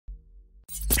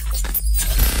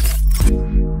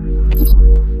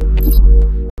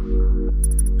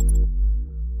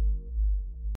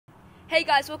Hey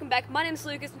guys, welcome back. My name is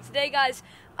Lucas, and today guys,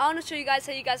 I want to show you guys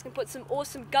how you guys can put some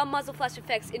awesome gun muzzle flash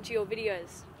effects into your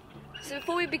videos. So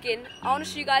before we begin, I want to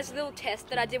show you guys a little test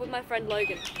that I did with my friend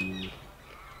Logan.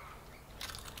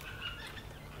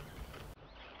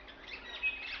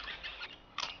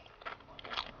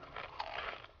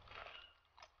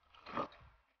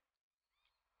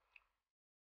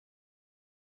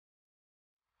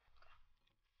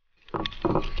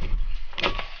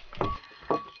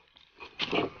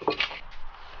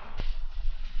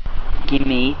 Give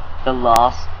me the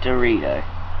last Dorito.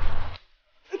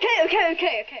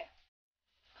 Okay.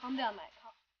 Calm down, mate.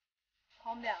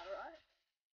 Calm down, alright?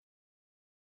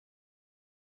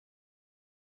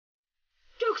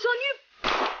 Joke's on you!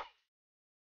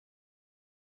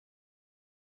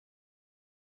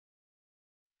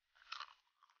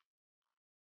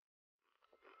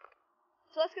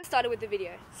 So let's get started with the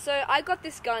video. So I got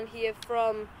this gun here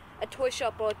from a toy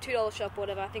shop or a $2 shop or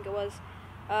whatever, I think it was,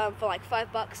 for like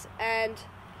 $5, and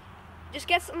just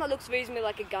get something that looks reasonably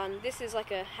like a gun. This is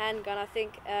like a handgun, I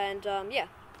think, and yeah.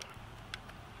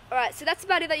 Alright, so that's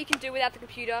about it that you can do without the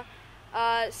computer.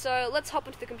 So let's hop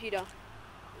into the computer.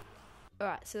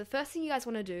 Alright, so the first thing you guys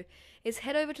want to do is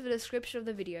head over to the description of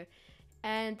the video,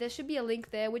 and there should be a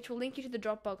link there which will link you to the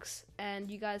Dropbox, and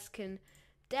you guys can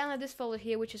download this folder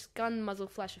here, which is gun muzzle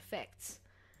flash effects.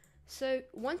 So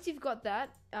once you've got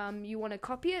that, you want to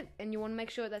copy it, and you want to make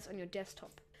sure that's on your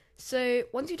desktop. So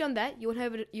once you've done that, you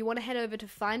want to head over to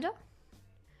Finder.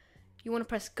 You want to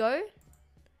press Go,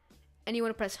 and you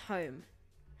want to press Home.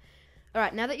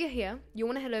 Alright, now that you're here, you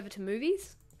want to head over to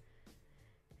Movies,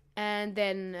 and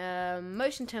then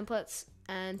Motion Templates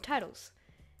and Titles.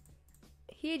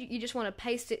 Here you just want to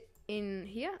paste it in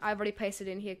here. I've already pasted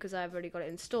it in here because I've already got it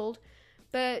installed.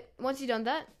 But once you've done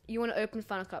that, you want to open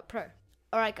Final Cut Pro.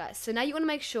 Alright guys, so now you want to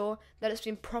make sure that it's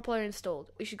been properly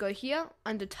installed. We should go here,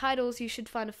 under Titles, you should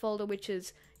find a folder which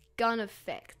is Gun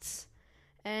Effects.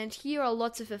 And here are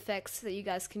lots of effects that you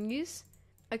guys can use.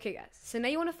 Okay guys, so now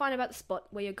you want to find about the spot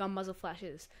where your gun muzzle flash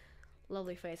is.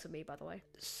 Lovely face of me, by the way.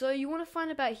 So you want to find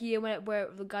about here where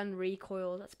the gun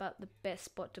recoils. That's about the best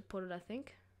spot to put it, I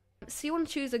think. So you want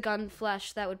to choose a gun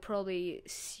flash that would probably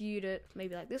suit it.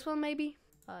 Maybe like this one, maybe?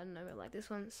 I don't know, maybe like this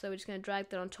one. So we're just going to drag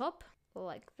that on top,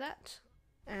 like that.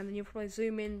 And then you'll probably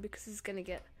zoom in because it's going to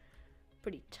get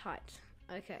pretty tight.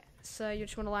 Okay, so you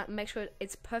just want to make sure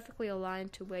it's perfectly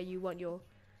aligned to where you want your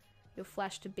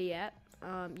flash to be at.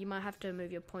 You might have to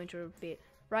move your pointer a bit.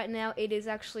 Right now it is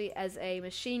actually as a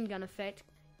machine gun effect.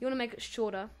 You want to make it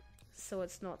shorter so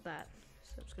it's not that.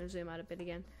 So I'm just going to zoom out a bit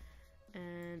again.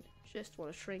 And just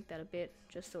want to shrink that a bit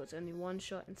just so it's only one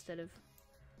shot instead of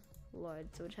load.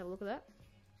 So we'll just have a look at that.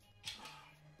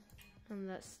 And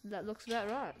that looks about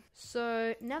right.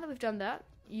 So now that we've done that,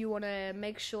 you want to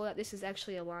make sure that this is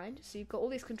actually aligned. So you've got all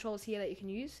these controls here that you can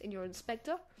use in your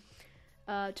inspector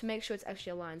to make sure it's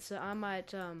actually aligned. So I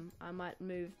might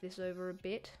move this over a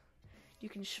bit. You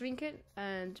can shrink it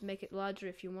and make it larger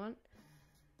if you want.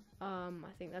 I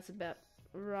think that's about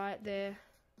right there.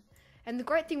 And the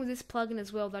great thing with this plugin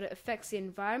as well, that it affects the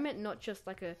environment, not just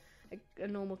like a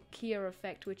normal Kia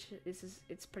effect, which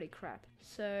it's pretty crap.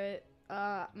 So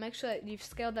make sure that you've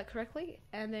scaled that correctly,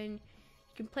 and then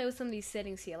you can play with some of these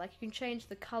settings here. Like you can change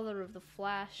the color of the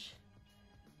flash,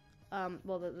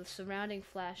 well the surrounding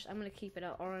flash. I'm gonna keep it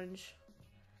at orange,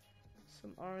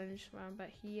 some orange around about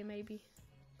here maybe.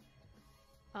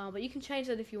 But you can change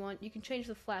that if you want. You can change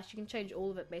the flash. You can change all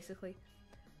of it basically,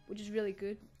 which is really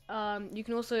good. You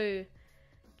can also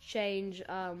change,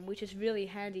 which is really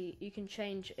handy. You can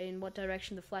change in what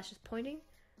direction the flash is pointing.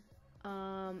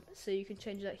 So you can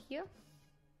change that here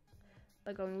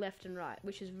by going left and right,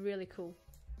 which is really cool.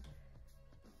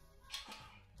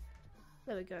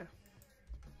 There we go.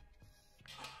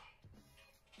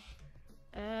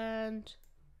 And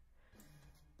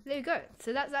there you go.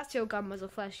 So that's your gun muzzle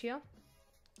flash here.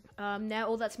 Now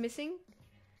all that's missing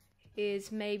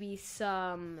is maybe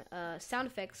some sound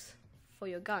effects for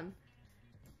your gun.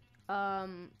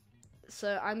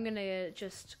 So I'm gonna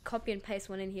just copy and paste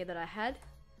one in here that I had,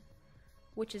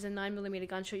 which is a 9mm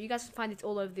gunshot. You guys can find these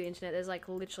all over the internet. There's like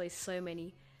literally so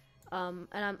many. And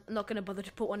I'm not going to bother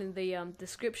to put one in the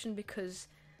description because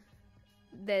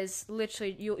there's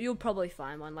literally, you'll probably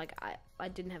find one. Like I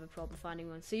didn't have a problem finding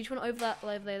one. So you just want to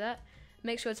overlay that.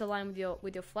 Make sure it's aligned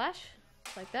with your flash,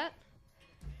 like that.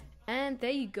 And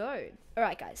there you go.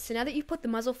 Alright guys, so now that you've put the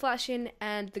muzzle flash in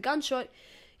and the gunshot,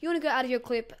 you want to go out of your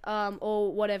clip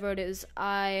or whatever it is.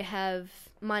 I have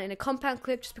mine in a compound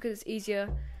clip just because it's easier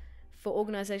for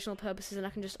organizational purposes, and I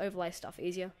can just overlay stuff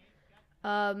easier.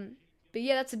 But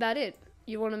yeah, that's about it.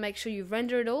 You want to make sure you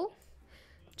render it all.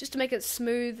 just to make it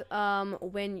smooth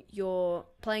when you're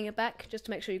playing it back, just to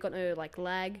make sure you've got no like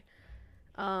lag.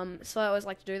 So I always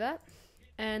like to do that.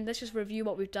 And let's just review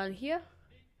what we've done here,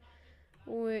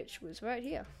 which was right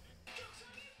here.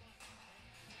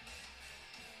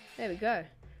 There we go.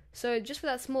 So just for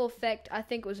that small effect, I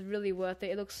think it was really worth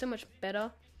it. It looks so much better,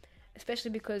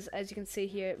 especially because, as you can see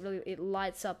here, it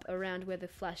lights up around where the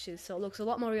flash is. So it looks a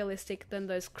lot more realistic than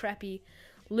those crappy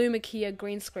Lumakia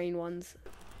green screen ones.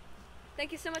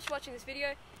 Thank you so much for watching this video.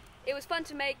 It was fun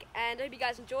to make, and I hope you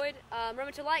guys enjoyed.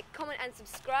 Remember to like, comment, and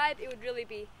subscribe. It would really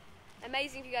be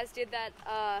amazing if you guys did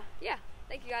that. Yeah,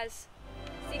 thank you guys.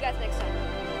 See you guys next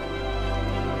time.